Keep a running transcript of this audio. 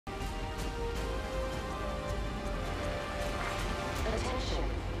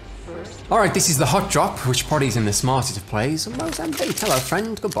Alright, this is the hot drop, which probably isn't the smartest of plays. Mozambique, hello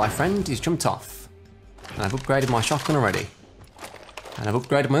friend, goodbye friend, he's jumped off. And I've upgraded my shotgun already. And I've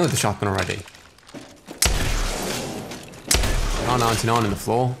upgraded my other shotgun already. R99 on the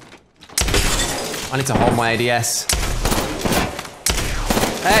floor. I need to hold my ADS.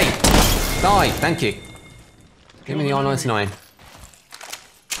 Hey! Die, thank you. Give me the R99.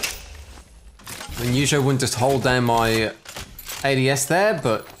 I mean, usually I wouldn't just hold down my ADS there,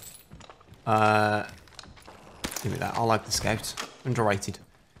 but give me that. I like the scout. Underrated.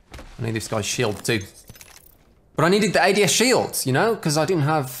 I need this guy's shield too. But I needed the ADS shield, you know, because I didn't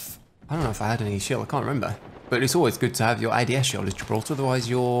have. I don't know if I had any shield. I can't remember. But it's always good to have your ADS shield as Gibraltar. Otherwise,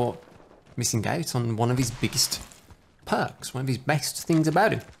 you're missing out on one of his biggest perks, one of his best things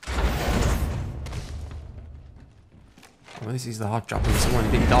about him. Well, this is the hot drop, and someone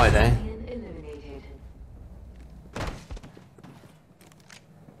did die there.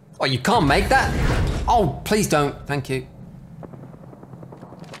 Oh, you can't make that? Oh, please don't. Thank you.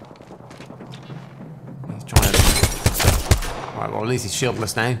 He's trying to... Alright, well, at least he's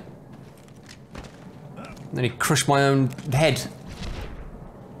shieldless now. Then he crushed my own head.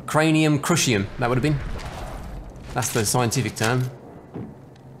 Cranium crucium, that would have been. That's the scientific term.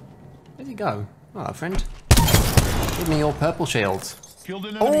 Where'd he go? Hello, friend. Give me your purple shield.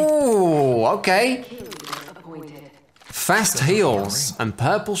 Oh, okay. Fast heals and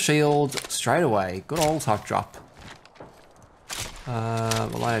purple shield straight away. Good old hot drop.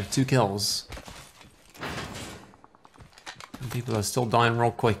 Well, I have 2 kills. And people are still dying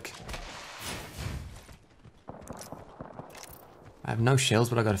real quick. I have no shields,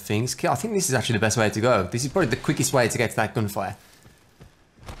 but I got a things. I think this is actually the best way to go. This is probably the quickest way to get to that gunfire.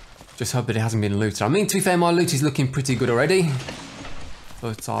 Just hope that it hasn't been looted. I mean, to be fair, my loot is looking pretty good already.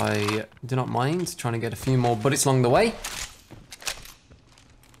 But I do not mind trying to get a few more bullets along the way.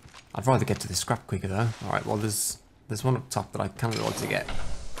 I'd rather get to the scrap quicker though. Alright, well there's one up top that I cannot be able to get.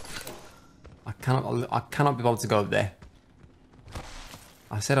 I cannot be able to go up there.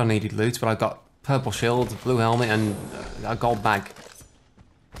 I said I needed loot, but I got purple shield, blue helmet, and a gold bag.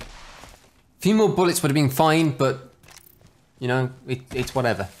 A few more bullets would have been fine, but you know, it's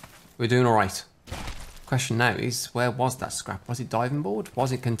whatever. We're doing alright. Question now is, where was that scrap? Was it diving board?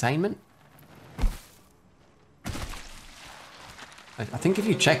 Was it containment? I think if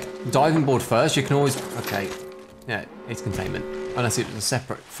you check diving board first, you can always... Okay, yeah, it's containment. Unless it was a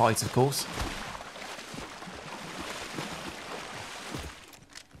separate fight, of course.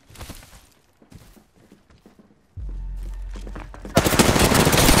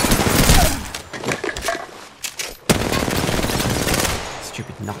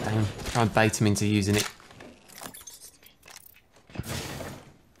 Stupid knockdown. Try and bait him into using it.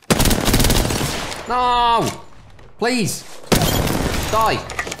 No! Please! Die!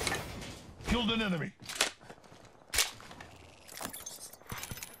 Killed an enemy.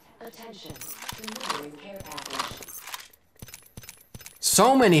 Attention. Delivering care package.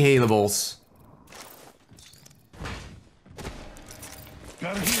 So many healables.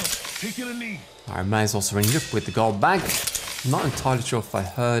 Gotta heal. Taking a knee. I may as well syringe up with the gold bag. I'm not entirely sure if I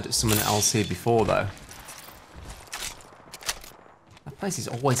heard someone else here before though. That place is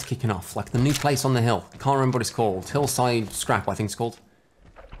always kicking off, like the new place on the hill. Can't remember what it's called. Hillside Scrap, I think it's called.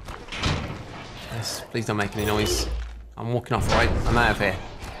 Yes, please don't make any noise. I'm walking off, right? I'm out of here.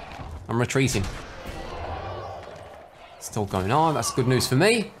 I'm retreating. Still going on, that's good news for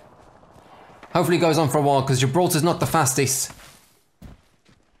me. Hopefully it goes on for a while, because Gibraltar's not the fastest.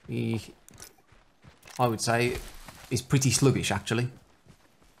 I would say is pretty sluggish, actually.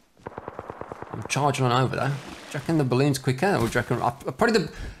 I'm charging on over, though. Do you reckon the balloon's quicker, or do you reckon...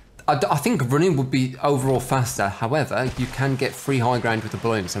 I think running would be overall faster. However, you can get free high ground with the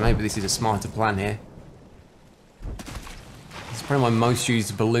balloon, so maybe this is a smarter plan here. It's probably my most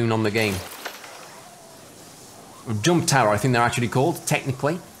used balloon on the game. Jump tower, I think they're actually called,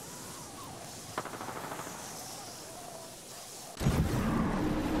 technically.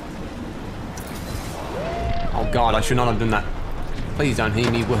 Oh god, I should not have done that. Please don't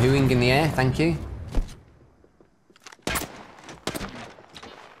hear me woohooing in the air, thank you.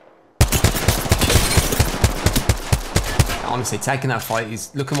 Honestly, taking that fight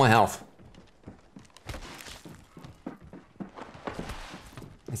is... Look at my health.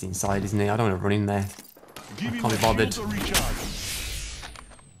 He's inside, isn't he? I don't want to run in there. I can't be bothered.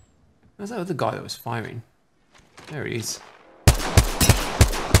 Where's that other guy that was firing? There he is.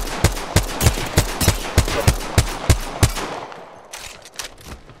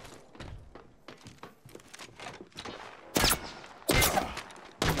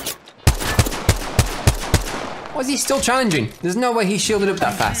 Why is he still challenging? There's no way he shielded up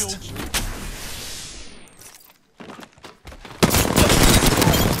that fast.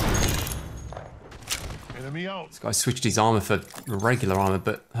 Enemy out. This guy switched his armor for regular armor,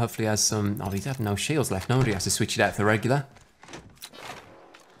 but hopefully has some... Oh, he's had no shields left. Nobody has to switch it out for regular.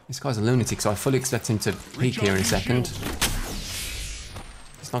 This guy's a lunatic, so I fully expect him to peek here in a second.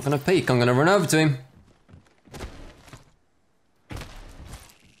 He's not going to peek. I'm going to run over to him.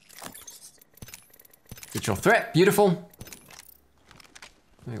 Digital threat. Beautiful.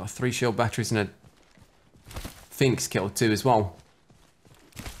 We've got 3 shield batteries and a Phoenix kill too as well.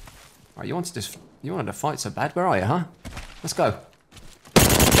 Alright, you wanted to fight so bad? Where are you, huh? Let's go.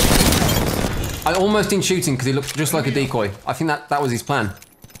 I almost didn't shoot him because he looked just like a decoy. I think that was his plan.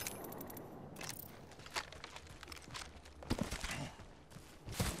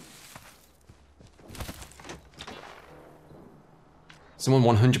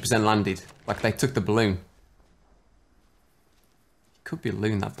 Someone 100% landed. Like they took the balloon. Could be a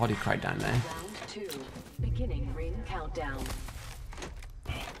loon, that body crate down there. Round 2. Beginning ring countdown.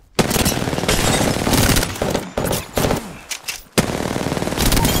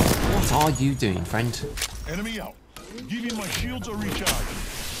 What are you doing, friend? Enemy out. Giving my shields a recharge.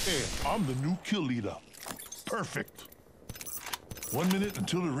 Hey, I'm the new kill leader. Perfect. 1 minute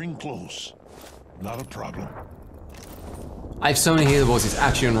until the ring close. Not a problem. I have so many healer balls, it's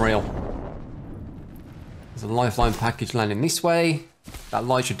actually unreal. There's a lifeline package landing this way. That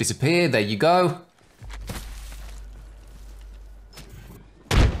light should disappear. There you go.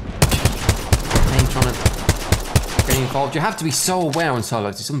 Ain't trying to get involved. You have to be so aware on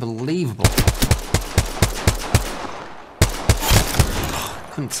solos. It's unbelievable.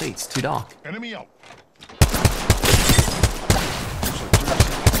 Couldn't see. It's too dark. Enemy out.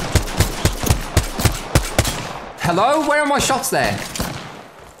 Hello? Where are my shots there?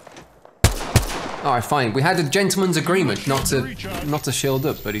 Alright, fine. We had a gentleman's agreement not to shield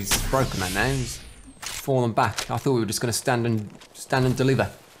up, but he's broken that now. He's fallen back. I thought we were just going to stand and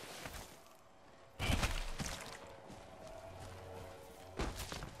deliver.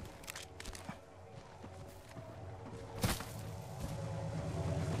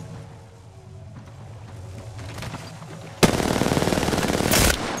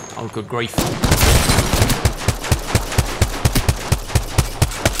 Oh, good grief.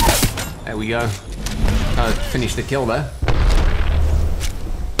 There we go. Finish the kill there.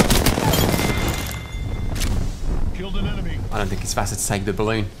 Killed an enemy. I don't think it's faster to take the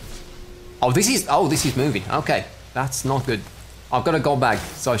balloon. Oh, this is moving. Okay, that's not good. I've got a gold bag,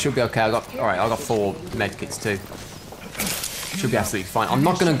 so I should be okay. I got 4 medkits too. Should be absolutely fine. I'm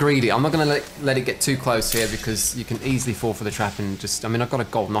not going to greed it. I'm not going to let it get too close here because you can easily fall for the trap and just... I mean, I've got a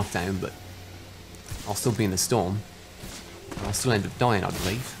gold knockdown, but I'll still be in the storm. I'll still end up dying, I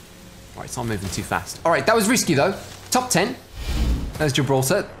believe. Alright, it's not moving too fast. Alright, that was risky though. Top 10. There's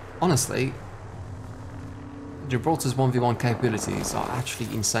Gibraltar. Honestly, Gibraltar's 1v1 capabilities are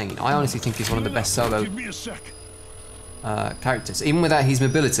actually insane. I honestly think he's one of the best solo characters. Even without his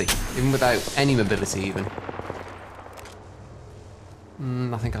mobility. Even without any mobility even.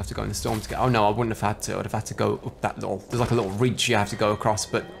 I think I have to go in the storm to get... Oh no, I wouldn't have had to. I would have had to go up that little... There's like a little ridge you have to go across,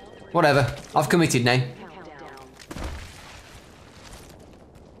 but whatever. I've committed now.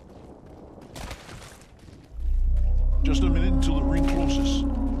 Just a minute until the ring closes.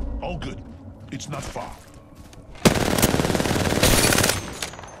 All good. It's not far.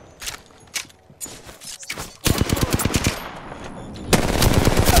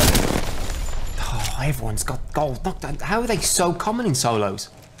 Oh, everyone's got gold knockdown. How are they so common in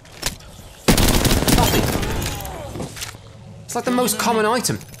solos? Nothing. It's like the most common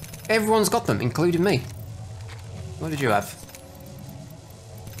item. Everyone's got them, including me. What did you have?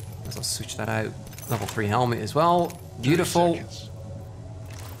 I'll switch that out. Level 3 helmet as well. Beautiful.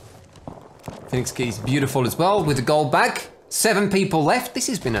 Phoenix key's beautiful as well with the gold bag. 7 people left. This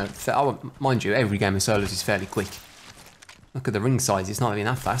has been a... Oh, mind you, every game of solos is fairly quick. Look at the ring size. It's not even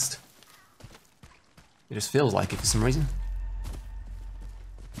that fast. It just feels like it for some reason.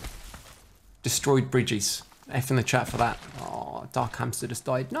 Destroyed bridges. F in the chat for that. Oh, Dark Hamster just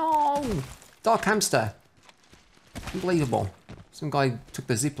died. No! Dark Hamster. Unbelievable. Some guy took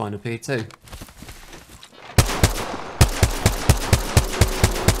the zipline up here too.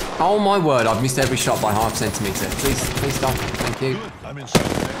 Oh my word, I've missed every shot by half centimetre. Please stop. Thank you. Good. I'm inside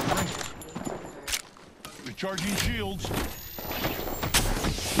that ring. Recharging shields.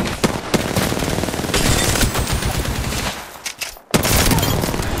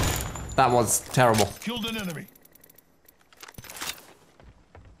 That was terrible. Killed an enemy.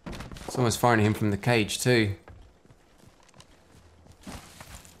 Someone's firing at him from the cage too.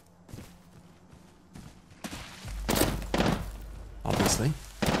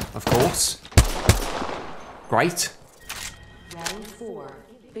 obviously. Of course. Great. Round 4.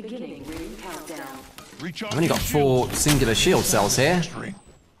 Beginning ring countdown. Recharge I've only got your 4 singular shield cells here. shields.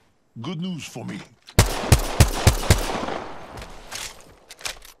 Good news for me.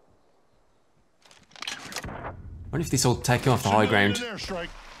 I wonder if this will take him off the high ground. Send out an airstrike.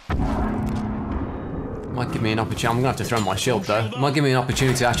 Might give me an opportunity. I'm gonna have to throw my shield though. Might give me an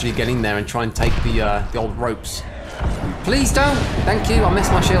opportunity to actually get in there and try and take the old ropes. Please don't! Thank you, I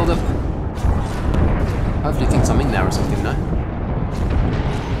messed my shield up. Hopefully he thinks I'm in there or something though.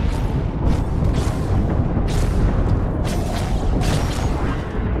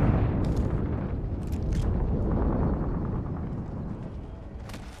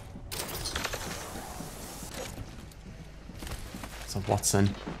 So Watson.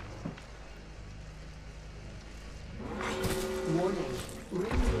 Warning. Ring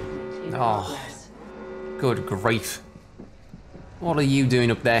movement in Oh. progress. Good grief. What are you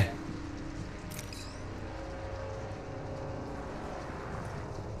doing up there?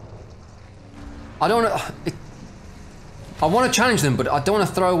 I don't want to... I want to challenge them, but I don't want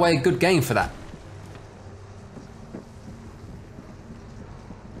to throw away a good game for that.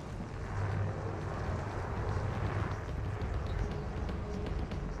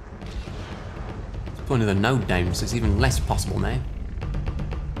 Let's put another node down, so it's even less possible now.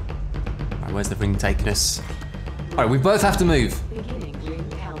 Right, where's the ring taking us? Alright, we both have to move. Beginning ring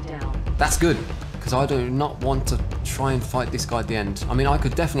countdown. That's good, because I do not want to try and fight this guy at the end. I mean, I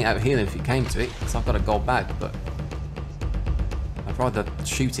could definitely out-heal him if it came to it, because I've got a gold bag, but I'd rather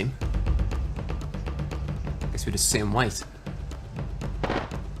shoot him. Guess we just sit and wait.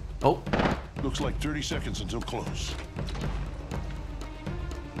 Oh, Looks like 30 seconds until close.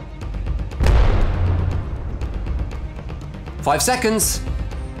 five seconds!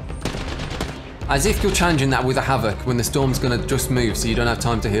 As if you're challenging that with a Havoc when the storm's gonna just move so you don't have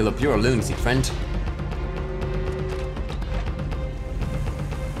time to heal up. You're a lunatic, friend.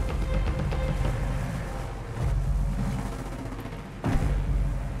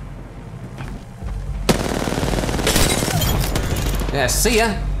 Yeah, see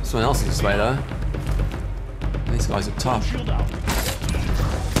ya! Someone else is this way though. These guys are tough. Shield out.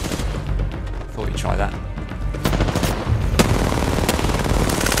 Thought you'd try that.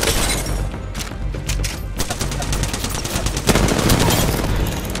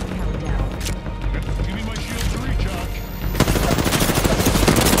 Countdown. Give me my shield to recharge.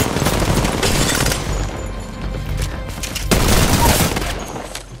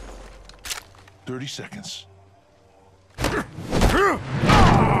 "30 seconds.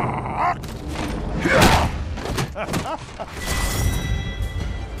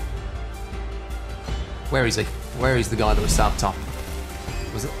 Where is he? Where is the guy that was sat up top?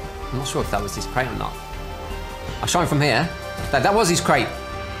 Was it? I'm not sure if that was his crate or not. I shot him from here. That was his crate.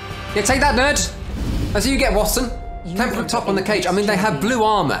 Yeah, take that, nerd! That's how you get, Watson. Temp up top on the cage. I mean, they have blue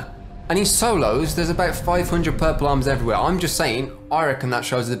armor. And in solos, there's about 500 purple armors everywhere. I'm just saying, I reckon that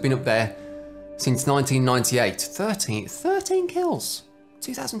shows they've been up there since 1998. 13 kills.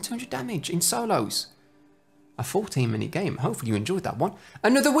 2,200 damage in solos. A 14-minute game. Hopefully you enjoyed that one.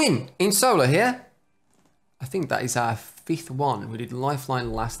 Another win in solo here. I think that is our 5th one. We did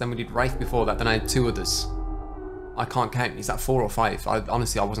Lifeline last, then we did Wraith before that, then I had 2 others. I can't count. Is that 4 or 5?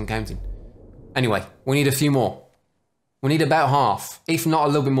 Honestly, I wasn't counting. Anyway, we need a few more. We need about half, if not a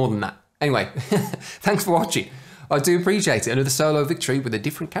little bit more than that. Anyway, thanks for watching. I do appreciate it. Another solo victory with a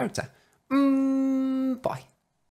different character. Bye.